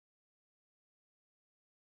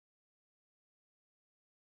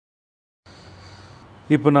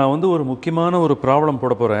இப்போ நான் வந்து ஒரு முக்கியமான ஒரு ப்ராப்ளம்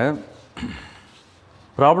போட போகிறேன்.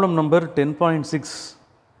 ப்ராப்ளம் நம்பர் 10.6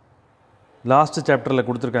 லாஸ்ட் சாப்டரில்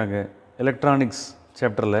கொடுத்துருக்காங்க. எலக்ட்ரானிக்ஸ்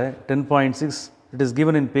சாப்டரில் 10.6 it is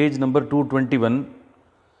given in page number 221.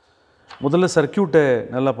 முதல்ல சர்க்கியூட்டை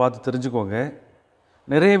நல்லா பார்த்து தெரிஞ்சுக்கோங்க.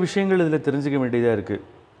 நிறைய விஷயங்கள் இதில் தெரிஞ்சுக்க வேண்டியதாக இருக்குது.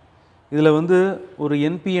 இதில் வந்து ஒரு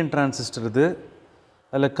என்பிஎன் டிரான்சிஸ்டர் இது,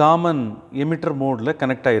 அதில் காமன் எமிட்டர் மோடில்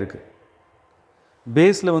கனெக்ட் ஆகிருக்கு.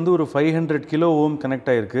 பேஸில் வந்து ஒரு 500 கிலோ ஓம் கனெக்ட்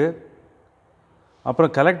ஆகிருக்கு.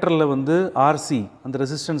 அப்புறம் கலெக்டரில் வந்து ஆர்சி, அந்த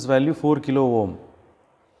ரெசிஸ்டன்ஸ் வேல்யூ 4 கிலோ ஓம்.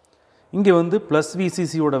 இங்கே வந்து ப்ளஸ்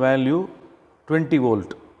விசிசியோட வேல்யூ 20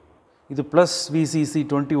 வோல்ட். இது ப்ளஸ் விசிசி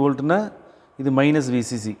 20 வோல்ட்னா இது மைனஸ்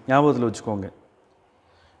விசிசி, ஞாபகத்தில் வச்சுக்கோங்க.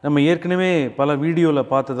 நம்ம ஏற்கனவே பல வீடியோவில்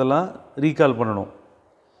பார்த்ததெல்லாம் ரீகால் பண்ணணும்.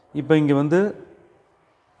 இப்போ இங்கே வந்து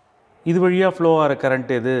இது வழியாக ஃப்ளோ ஆகிற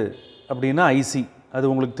கரண்ட் எது அப்படின்னா ஐசி, அது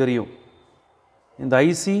உங்களுக்கு தெரியும். இந்த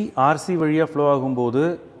ஐசி ஆர்சி வழியாக ஃப்ளோ ஆகும்போது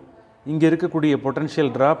இங்கே இருக்கக்கூடிய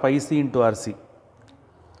potential drop IC into RC.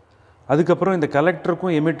 அதுக்கப்புறம் இந்த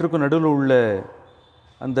கலெக்டருக்கும் எமிட்டருக்கும் நடுவில் உள்ள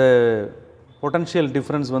அந்த பொட்டன்ஷியல்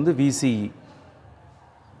டிஃப்ரென்ஸ் வந்து விசிஇ.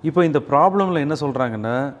 இப்போ இந்த ப்ராப்ளமில் என்ன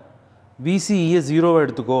சொல்கிறாங்கன்னா விசிஇயை ஜீரோவாக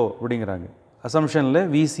எடுத்துக்கோ அப்படிங்கிறாங்க. அசம்ஷனில்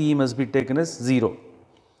VCE must be taken as 0.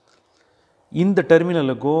 இந்த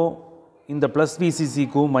டெர்மினலுக்கும் இந்த ப்ளஸ்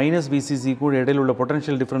விசிசிக்கும் மைனஸ் விசிசிக்கும் இடையில் உள்ள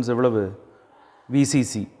பொட்டன்ஷியல் டிஃப்ரென்ஸ் எவ்வளவு?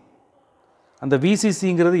 விசிசி. அந்த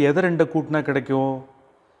விசிசிங்கிறது எதை ரெண்டை கூட்டினா கிடைக்கும்?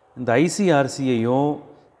 இந்த ஐசிஆர்சியையும்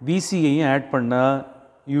விசியையும் ஆட் பண்ணால்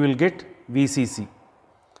யூ வில் கெட் விசிசி.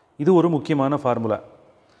 இது ஒரு முக்கியமான ஃபார்முலா.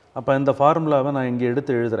 அப்போ இந்த ஃபார்முலாவை நான் இங்கே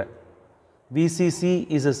எடுத்து எழுதுகிறேன். விசிசி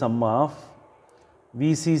is a sum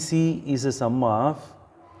of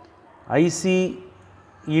IC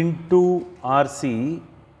into RC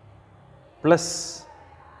plus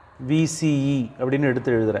VCE அப்படின்னு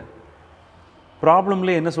எடுத்து எழுதுகிறேன்.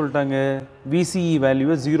 ப்ராப்ளம்லேயே என்ன சொல்லிட்டாங்க? விசிஇ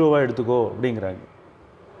வேல்யூவை ஜீரோவாக எடுத்துக்கோ அப்படிங்கிறாங்க.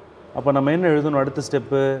 அப்போ நம்ம என்ன எழுதணும்? அடுத்த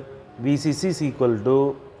step விசிசி is equal to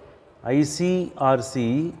ICRC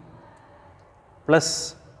plus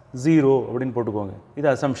 0 அப்படின்னு போட்டுக்கோங்க. இது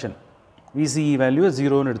அசம்ஷன். விசிஇ வேல்யூவை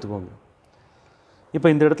 0ன்னு எடுத்துக்கோங்க. இப்போ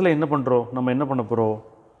இந்த இடத்துல என்ன பண்ணுறோம்? நம்ம என்ன பண்ண போகிறோம்?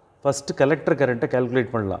 ஃபஸ்ட்டு கலெக்டர் கரண்ட்டை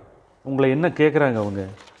கால்குலேட் பண்ணலாம். உங்களை என்ன கேட்குறாங்க அவங்க?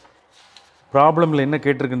 ப்ராப்ளமில் என்ன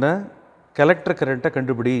கேட்டிருக்குன்னா கலெக்டர் கரண்ட்டை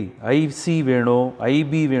கண்டுபிடி. ஐசி வேணும்,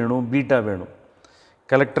 ஐபி வேணும், பீட்டா வேணும்.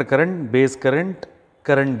 Collector current, phase current,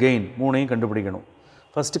 current gain மூணையும் கண்டுபிடிக்கணும்.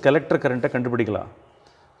 ஃபஸ்ட்டு கலெக்டர் கரண்ட்டை கண்டுபிடிக்கலாம்.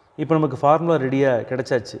 இப்போ நமக்கு ஃபார்முலா ரெடியாக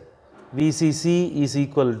கிடச்சாச்சு. விசிசி is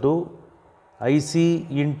equal to IC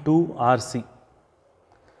into RC.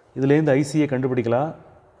 இதுலேருந்து ஐசியை கண்டுபிடிக்கலாம்.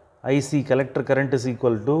 IC collector current is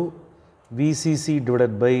equal to விசிசி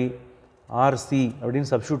divided by RC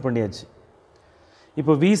அப்படின்னு சப்ஸ்டியூட் பண்ணியாச்சு.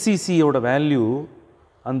 இப்போ விசிசியோட வேல்யூ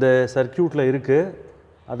அந்த சர்க்கியூட்டில் இருக்குது,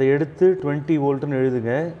 அதை எடுத்து 20 வோல்ட்டுன்னு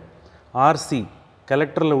எழுதுங்க. ஆர்சி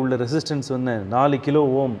கலெக்டரில் உள்ள ரெசிஸ்டன்ஸ் வந்து 4 kilo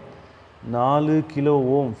ohm, 4 kilo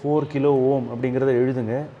ohm, 4 kilo ohm அப்படிங்கிறத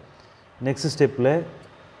எழுதுங்க. நெக்ஸ்ட் ஸ்டெப்பில்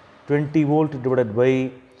 20 வோல்ட் டிவைடட் பை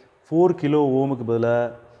 4 கிலோ ஓமுக்கு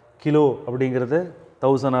பதிலாக கிலோ அப்படிங்கிறத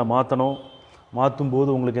 1000 மாற்றணும். மாற்றும்போது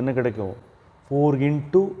உங்களுக்கு என்ன கிடைக்கும்? 4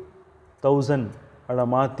 இன்ட்டு 1000 அதை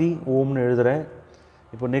மாற்றி ஓம்னு எழுதுகிறேன்.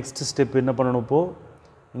 இப்போ நெக்ஸ்ட் ஸ்டெப் என்ன பண்ணணும்? இப்போது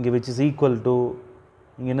இங்கே விச் இஸ் ஈக்குவல் டு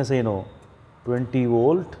இங்கே என்ன செய்யணும்? 20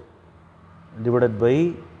 வோல்ட் டிவைடட் பை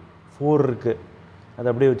 4 இருக்குது, அதை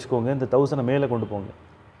அப்படியே வச்சுக்கோங்க. இந்த 1000 மேலே கொண்டு போங்க.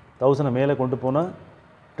 1000 மேலே கொண்டு போனால்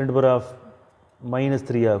 10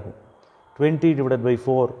 -3 ஆகும். 20 டிவைடட் பை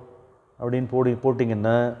 4 அப்படின்னு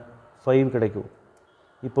போட்டிங்கன்னா 5 கிடைக்கும்.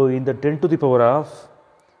 இப்போ இந்த 10⁻³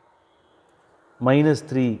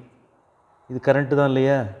 இது கரண்ட்டு தான்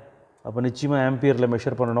இல்லையா? அப்போ நிச்சயமாக ஆம்பியரில்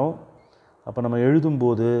மெஷர் பண்ணணும். அப்போ நம்ம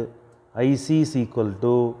எழுதும்போது ஐசி இஸ் ஈக்குவல்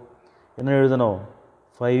டு என்ன எழுதணும்?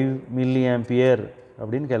 5 மில்லி ஆம்பியர்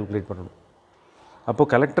அப்படின்னு கால்குலேட் பண்ணணும்.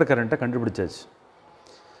 அப்போது கலெக்டர் கரண்ட்டை கண்டுபிடிச்சாச்சு.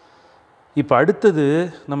 இப்போ அடுத்தது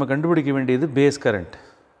நம்ம கண்டுபிடிக்க வேண்டியது பேஸ் கரண்ட்.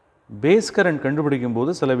 பேஸ் கரண்ட் கண்டுபிடிக்கும்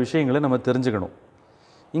போது சில விஷயங்களை நம்ம தெரிஞ்சுக்கணும்.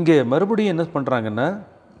 இங்கே மறுபடியும் என்ன பண்ணுறாங்கன்னா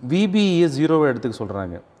விபிஇயை 0வை எடுத்துக்க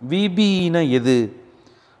சொல்கிறாங்க. விபிஇனா எது?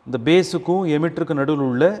 இந்த பேஸுக்கும் எமிட்டருக்கும் நடுவில்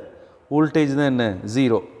உள்ள வோல்டேஜ் தான் என்ன?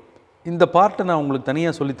 0. இந்த பார்ட்டை நான் உங்களுக்கு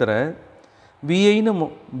தனியாக சொல்லித்தரேன்.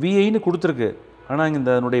 விஐன்னு கொடுத்துருக்கு, ஆனால் இந்த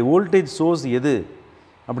அதனுடைய வோல்டேஜ் சோர்ஸ் எது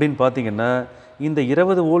அப்படின்னு பார்த்தீங்கன்னா இந்த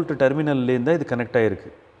 20 வோல்ட் டெர்மினல்லேருந்து தான் இது கனெக்ட் ஆகிருக்கு.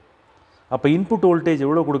 அப்போ இன்புட் வோல்டேஜ்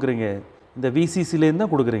எவ்வளோ கொடுக்குறீங்க? இந்த விசிசிலேருந்து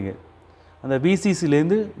தான் கொடுக்குறீங்க. அந்த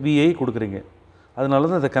விசிசிலேருந்து விஐ கொடுக்குறீங்க. அதனால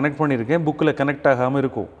தான் அதை கனெக்ட் பண்ணியிருக்கேன். புக்கில் கனெக்ட் ஆகாமல்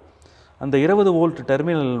இருக்கும். அந்த 20 வோல்ட்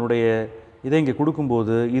டெர்மினலினுடைய இதை இங்கே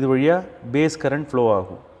கொடுக்கும்போது இது வழியாக பேஸ் கரண்ட் ஃப்ளோ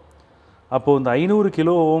ஆகும். அப்போது இந்த 500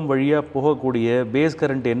 கிலோ ஓம் வழியாக போகக்கூடிய பேஸ்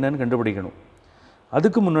கரண்ட் என்னன்னு கண்டுபிடிக்கணும்.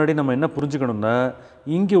 அதுக்கு முன்னாடி நம்ம என்ன புரிஞ்சுக்கணும்னா,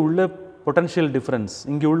 இங்கே உள்ள பொட்டன்ஷியல் டிஃப்ரென்ஸ்,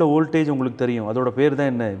 இங்கே உள்ள வோல்டேஜ் உங்களுக்கு தெரியும், அதோட பேர்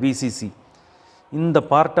தான் என்ன, விசிசி. இந்த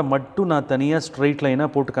பார்ட்டை மட்டும் நான் தனியாக ஸ்ட்ரைட் லைனாக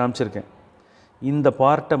போட்டு காமிச்சிருக்கேன். இந்த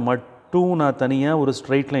பார்ட்டை மட்டும் நான் தனியாக ஒரு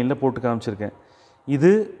ஸ்ட்ரைட் லைனில் போட்டு காமிச்சிருக்கேன்.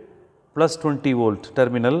 இது ப்ளஸ் 20 வோல்ட்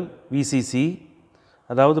டெர்மினல் விசிசி,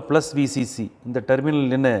 அதாவது ப்ளஸ் விசிசி. இந்த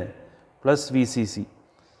டெர்மினல் என்ன, ப்ளஸ் விசிசி.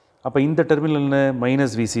 அப்போ இந்த டெர்மினல் என்ன,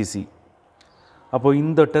 மைனஸ் விசிசி. அப்போது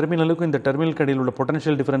இந்த டெர்மினலுக்கும் இந்த டெர்மினலுக்கு இடையில் உள்ள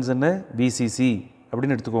பொட்டன்ஷியல் டிஃபரன்ஸ் என்ன, விசிசி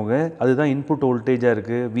அப்படின்னு எடுத்துக்கோங்க. அதுதான் இன்புட் வோல்டேஜாக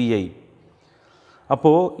இருக்குது, விஐ.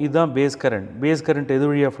 அப்போது இதுதான் பேஸ் கரண்ட். பேஸ் கரண்ட் எது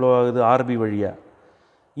வழியாக ஃப்ளோ ஆகுது, ஆர்பி வழியாக.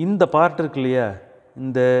 இந்த பார்ட் இருக்கு இல்லையா,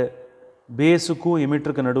 இந்த பேஸுக்கும்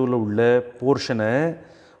எமிட்டருக்கு நடுவில் உள்ள போர்ஷனை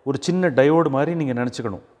ஒரு சின்ன டயோடு மாதிரி நீங்கள்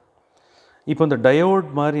நினச்சிக்கணும். இப்போ இந்த டயோட்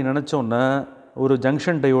மாதிரி நினச்சோன்னா, ஒரு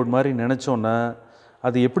ஜங்ஷன் டயோட் மாதிரி நினச்சோன்னா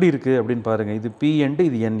அது எப்படி இருக்குது அப்படின்னு பாருங்கள். இது பி எண்டு,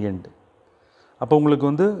 இது என் எண்டு. அப்போ உங்களுக்கு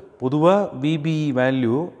வந்து பொதுவாக விபிஇ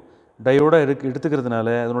வேல்யூ டயோடாக எடுத்துக்கிறதுனால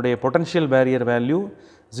அதனுடைய பொட்டன்ஷியல் பேரியர் வேல்யூ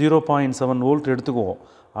 0.7 வோல்ட் எடுத்துக்குவோம்.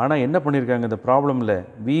 ஆனால் என்ன பண்ணியிருக்காங்க இந்த ப்ராப்ளமில்,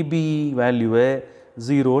 விபிஇ வேல்யூவை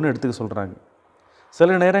 0ன்னு எடுத்துக்க சொல்கிறாங்க.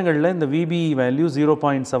 சில நேரங்களில் இந்த விபிஇ வேல்யூ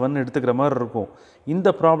 0.7 எடுத்துக்கிற மாதிரி இருக்கும். இந்த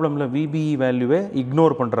ப்ராப்ளமில் விபிஇ வேல்யூவை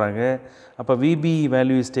இக்னோர் பண்ணுறாங்க. அப்போ VBE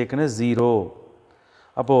value is taken as 0.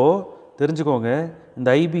 அப்போது தெரிஞ்சுக்கோங்க, இந்த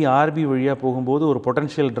ஐபி ஆர்பி வழியாக போகும்போது ஒரு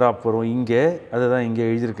பொட்டன்ஷியல் ட்ராப் வரும் இங்கே, அதை தான் இங்கே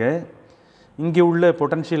எழுதியிருக்கேன். இங்கே உள்ள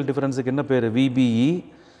பொட்டன்ஷியல் டிஃபரன்ஸுக்கு என்ன பேர், விபிஇ.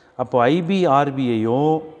 அப்போ ஐபி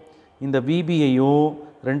ஆர்பியையும் இந்த விபிஐயும்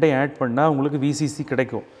ரெண்டையும் ஆட் பண்ணால் உங்களுக்கு விசிசி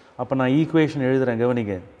கிடைக்கும். அப்போ நான் ஈக்குவேஷன் எழுதுகிறேன்,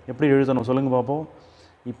 கவனிங்க. எப்படி எழுதணும் சொல்லுங்கள் பார்ப்போம்.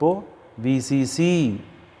 இப்போது விசிசி,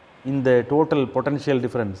 இந்த total potential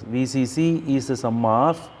difference விசிசி is the some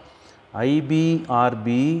of IP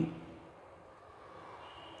RB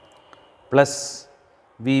plus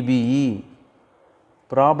VBE.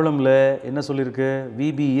 ப்ராப்ளமில் என்ன சொல்லியிருக்கு,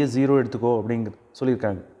 விபிஇயை 0 எடுத்துக்கோ அப்படிங்கிற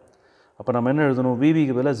சொல்லியிருக்காங்க. அப்போ நம்ம என்ன எழுதணும்,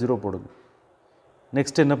 விபிக்கு பதிலாக 0 போடுங்க.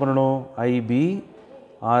 நெக்ஸ்ட் என்ன பண்ணணும், ஐபி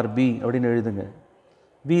ஆர்பி அப்படின்னு எழுதுங்க.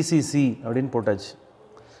 விசிசி அப்படின்னு போட்டாச்சு.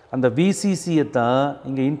 அந்த விசிசியை தான்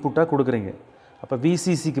இங்கே இன்புட்டாக கொடுக்குறீங்க. அப்போ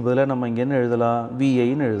விசிசிக்கு பதிலாக நம்ம இங்கே என்ன எழுதலாம்,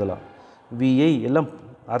 விஐன்னு எழுதலாம். விஐ எல்லாம்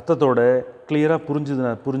அர்த்தத்தோட கிளியராக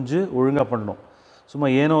புரிஞ்சு ஒழுங்காக பண்ணணும். சும்மா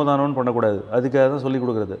ஏனோ தானோன்னு பண்ணக்கூடாது. அதுக்காக தான் சொல்லிக்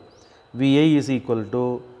கொடுக்குறது. VI is equal to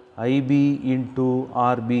IP into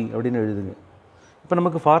RB அப்படின்னு எழுதுங்க. இப்போ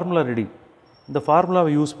நமக்கு ஃபார்முலா ரெடி. இந்த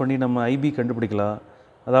ஃபார்முலாவை யூஸ் பண்ணி நம்ம ஐபி கண்டுபிடிக்கலாம்.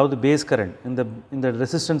 அதாவது பேஸ் கரண்ட், இந்த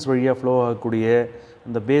ரெசிஸ்டன்ஸ் வழியாக ஃப்ளோ ஆகக்கூடிய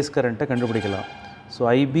இந்த பேஸ் கரண்ட்டை கண்டுபிடிக்கலாம். So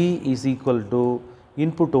IP is equal to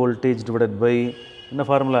input voltage divided by என்ன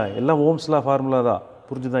ஃபார்முலா, எல்லாம் ஓம்ஸ்லா ஃபார்முலா தான்,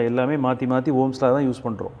 புரிஞ்சுதான். எல்லாமே மாற்றி ஓம்ஸ்லா தான் யூஸ்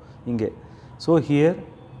பண்ணுறோம் இங்கே. So here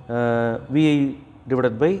VI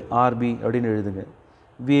divided by RB அப்படின்னு எழுதுங்க.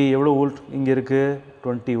 விஐ எவ்வளோ வோல்ட் இங்கே இருக்குது,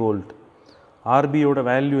 20 வோல்ட். ஆர்பியோட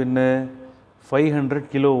வேல்யூ என்ன, 500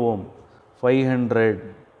 கிலோ ஓம். 500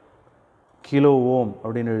 கிலோ ஓம்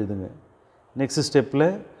அப்படின்னு எழுதுங்க. நெக்ஸ்ட் ஸ்டெப்பில்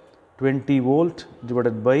 20 வோல்ட்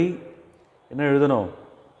டிவைடட் பை என்ன எழுதணும்,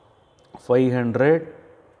 500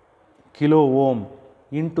 கிலோ ஓம்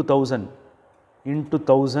இன்ட்டு 1000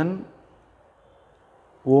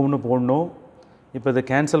 ஓம்னு போடணும். இப்போ இதை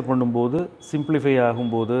கேன்சல் பண்ணும்போது, சிம்பிளிஃபை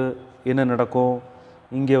ஆகும்போது என்ன நடக்கும்,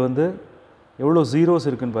 இங்கே வந்து எவ்வளோ ஜீரோஸ்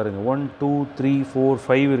இருக்குதுன்னு பாருங்கள். 1 2 3 4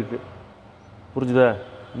 5 இருக்குது, புரிஞ்சுதா.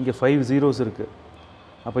 இங்கே 5 ஜீரோஸ் இருக்குது.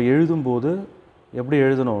 அப்போ எழுதும்போது எப்படி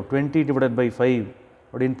எழுதணும், 20 டிவைடட் பை 5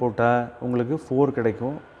 அப்படின்னு போட்டால் உங்களுக்கு 4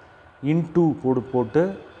 கிடைக்கும். இன்டூ போட்டு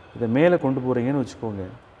இதை மேலே கொண்டு போகிறீங்கன்னு வச்சுக்கோங்க.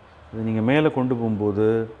 இதை நீங்கள் மேலே கொண்டு போகும்போது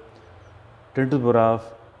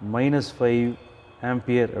 10⁻⁻5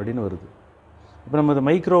 ஆம்பியர் அப்படின்னு வருது. இப்போ நம்ம இதை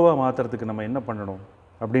மைக்ரோவாக மாற்றுறதுக்கு நம்ம என்ன பண்ணணும்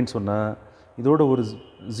அப்படின்னு சொன்னால், இதோட ஒரு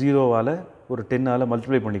 0வால் ஒரு 10ஆல்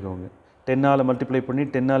மல்டிப்ளை பண்ணிக்கோங்க. 10ஆல் மல்டிப்ளை பண்ணி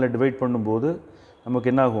 10ஆல் டிவைட் பண்ணும்போது நமக்கு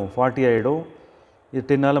என்ன ஆகும், 40 ஆகிடும். இது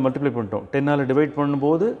 10ஆல் மல்டிப்ளை பண்ணிட்டோம். 10ஆல் டிவைட்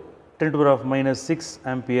பண்ணும்போது 10⁻⁻6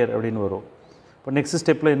 ஆம்பியர் அப்படின்னு வரும். இப்போ நெக்ஸ்ட்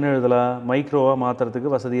ஸ்டெப்பில் என்ன எழுதலாம், மைக்ரோவாக மாற்றுறதுக்கு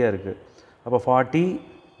வசதியாக இருக்குது. அப்போ 40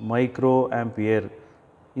 மைக்ரோ ஆம்பியர்,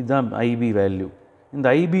 இதுதான் ஐபி வேல்யூ. இந்த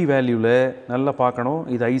ஐபி வேல்யூவில் நல்லா பார்க்கணும்,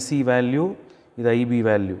 இது ஐசி வேல்யூ, இது ஐபி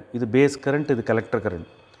வேல்யூ, இது பேஸ் கரண்ட், இது கலெக்டர் கரண்ட்.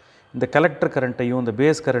 இந்த கலெக்டர் கரண்ட்டையும் இந்த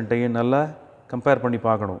பேஸ் கரண்ட்டையும் நல்லா கம்பேர் பண்ணி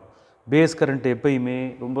பார்க்கணும். பேஸ் கரண்ட் எப்பயுமே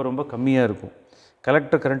ரொம்ப கம்மியாக இருக்கும்,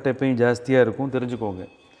 கலெக்டர் கரண்ட் எப்பயும் ஜாஸ்தியாக இருக்கும், தெரிஞ்சுக்கோங்க.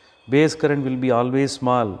 Phase current will be always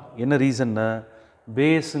small. என்ன ரீசன்னா,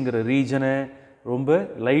 பேஸுங்கிற ரீஜனை ரொம்ப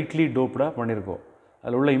லைட்லி டோப்டாக பண்ணியிருக்கோம்.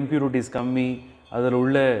 அதில் உள்ள இம்ப்யூரிட்டிஸ் கம்மி, அதில்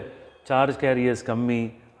உள்ள சார்ஜ் கேரியர்ஸ் கம்மி.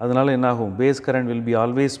 அதனால் என்னாகும், phase current will be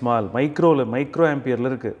always small. Micro ஆம்பியரில்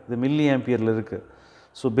இருக்குது, இது மில்லி ஆம்பியரில் இருக்குது.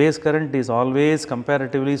 So phase current is always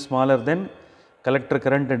comparatively smaller than collector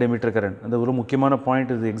current and emitter current. அந்த ஒரு முக்கியமான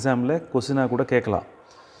பாயிண்ட், இது எக்ஸாமில் கொஸ்டினாக கூட கேட்கலாம்.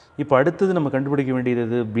 இப்போ அடுத்தது நம்ம கண்டுபிடிக்க வேண்டியது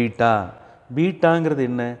எது? பீட்டா. பீட்டாங்கிறது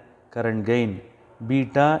என்ன? Current gain.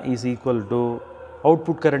 Beta is equal to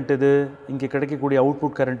output current எது? இங்கே கிடைக்கக்கூடிய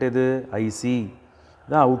அவுட்புட் கரண்ட் எது? ஐசி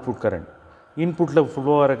தான் அவுட்புட் கரண்ட். இன்புட்டில்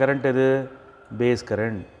ஃப்ளோ ஆகிற கரண்ட் எது? Phase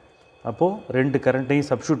current. அப்போது ரெண்டு கரண்ட்டையும்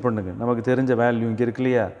சப்ஸ்டியூட் பண்ணுங்கள். நமக்கு தெரிஞ்ச வேல்யூ இங்கே இருக்கு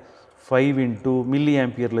இல்லையா? 5 இன்ட்டு மில்லி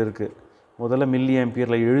ஆம்பியரில் இருக்குது. முதல்ல மில்லி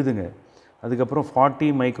ஆம்பியரில் எழுதுங்க. அதுக்கப்புறம் 40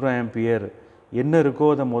 மைக்ரோ ஆம்பியர் என்ன இருக்கோ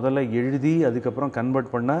அதை முதல்ல எழுதி அதுக்கப்புறம் கன்வெர்ட்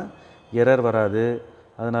பண்ணால் எரர் வராது.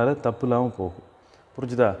 அதனால் தப்பு இல்லாமல் போகும்.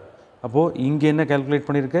 புரிஞ்சுதா? அப்போது இங்கே என்ன கால்குலேட்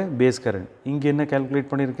பண்ணியிருக்கேன்? Phase current. இங்கே என்ன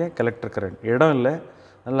கால்குலேட் பண்ணியிருக்கேன்? Collector current. இடம் இல்லை,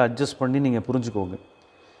 நல்லா அட்ஜஸ்ட் பண்ணி நீங்கள் புரிஞ்சுக்கோங்க.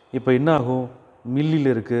 இப்போ என்ன ஆகும்? மில்லியில்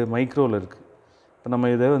இருக்குது, மைக்ரோவில் இருக்குது. இப்போ நம்ம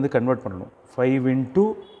இதை வந்து கன்வெர்ட் பண்ணணும். 5 இன்ட்டு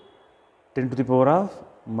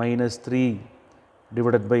 10⁻³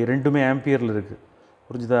 டிவைடட் பை ரெண்டுமே ஆம்பியரில் இருக்குது.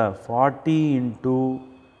 புரிஞ்சுதா? 40 இன்ட்டு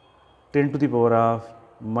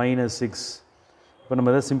 10⁻⁻6. இப்போ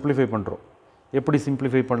நம்ம இதை சிம்பிளிஃபை பண்ணுறோம். எப்படி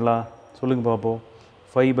சிம்பிளிஃபை பண்ணலாம் சொல்லுங்கள் பார்ப்போம்.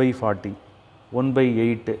 5/40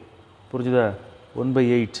 1/8. புரிஞ்சுதா?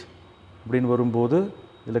 1/8 அப்படின்னு வரும்போது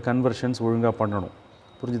இதில் கன்வர்ஷன்ஸ் ஒழுங்காக பண்ணணும்.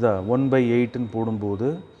 புரிஞ்சுதா? 1/8ன்னு போடும்போது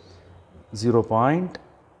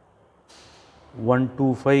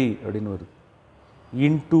 0.125 அப்படின்னு வருது.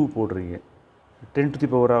 இன்டூ போடுறீங்க.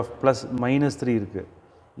 10⁻+-3 இருக்குது.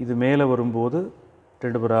 இது மேலே வரும்போது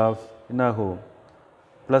 10 என்ன ஆகும்?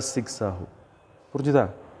 +6 ஆகும். புரிஞ்சுதா?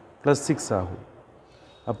 +6 ஆகும்.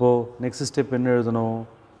 அப்போது நெக்ஸ்ட் ஸ்டெப் என்ன எழுதணும்?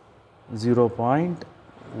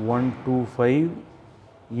 0.125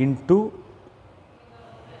 இன்ட்டு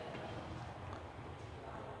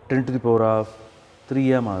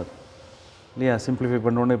 10⁻³ மாறுது இல்லையா? சிம்பிளிஃபை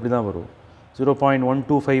பண்ணோன்னே இப்படி தான் வரும்.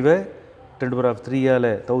 0.125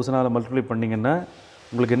 10⁻³ 1000 மல்டிப்ளை பண்ணிங்கன்னா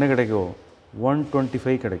உங்களுக்கு என்ன கிடைக்கும்?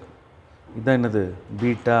 125 கிடைக்கும். இதுதான் என்னது?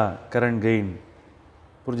 Beta current gain.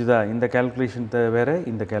 புரிஞ்சுதா? இந்த கால்குலேஷன் வேறு,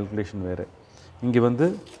 இந்த கால்குலேஷன் வேறு. இங்கே வந்து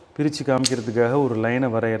பிரித்து காமிக்கிறதுக்காக ஒரு லைனை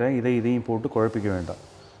வரைகிறேன். இதையும் போட்டு குழப்பிக்க வேண்டாம்.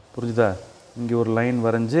 புரிஞ்சுதா? இங்கே ஒரு லைன்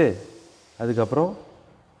வரைஞ்சி அதுக்கப்புறம்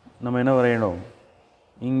நம்ம என்ன வரையணும்?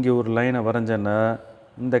 இங்கே ஒரு லைனை வரைஞ்சேன்னா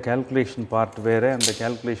இந்த கால்குலேஷன் பார்ட் வேறு, அந்த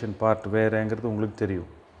கால்குலேஷன் பார்ட் வேறுங்கிறது உங்களுக்கு தெரியும்.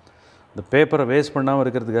 இந்த பேப்பரை வேஸ்ட் பண்ணாமல்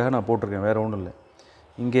இருக்கிறதுக்காக நான் போட்டிருக்கேன், வேறு ஒன்றும் இல்லை.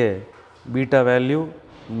 இங்கே பீட்டா வேல்யூ,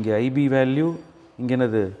 இங்கே ஐபி வேல்யூ, இங்கே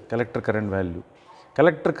என்னது? Collector current value.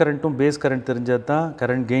 கலெக்டர் கரண்ட்டும் பேஸ் கரண்ட் தெரிஞ்சால் தான்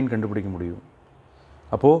கரண்ட் கெயின் கண்டுபிடிக்க முடியும்.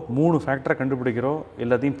 அப்போது 3 ஃபேக்டரை கண்டுபிடிக்கிறோம்,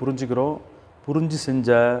 எல்லாத்தையும் புரிஞ்சுக்கிறோம். புரிஞ்சு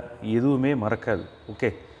செஞ்சால் எதுவுமே மறக்காது. ஓகே,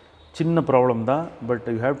 சின்ன ப்ராப்ளம் தான், but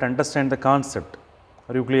you have to understand the concept.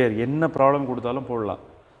 Are you clear? என்ன ப்ராப்ளம் கொடுத்தாலும் போடலாம்.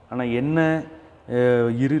 ஆனால் என்ன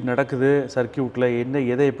நடக்குது சர்க்கியூட்டில்,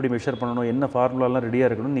 எதை எப்படி மெஷர் பண்ணணும், என்ன ஃபார்முலாலாம் ரெடியாக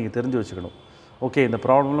இருக்கணும்னு நீங்கள் தெரிஞ்சு வச்சுக்கணும். ஓகே, இந்த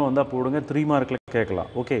ப்ராப்ளம்லாம் வந்தால் போடுங்க, 3 மார்க்கில் கேட்கலாம்.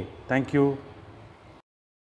 Okay, thank you.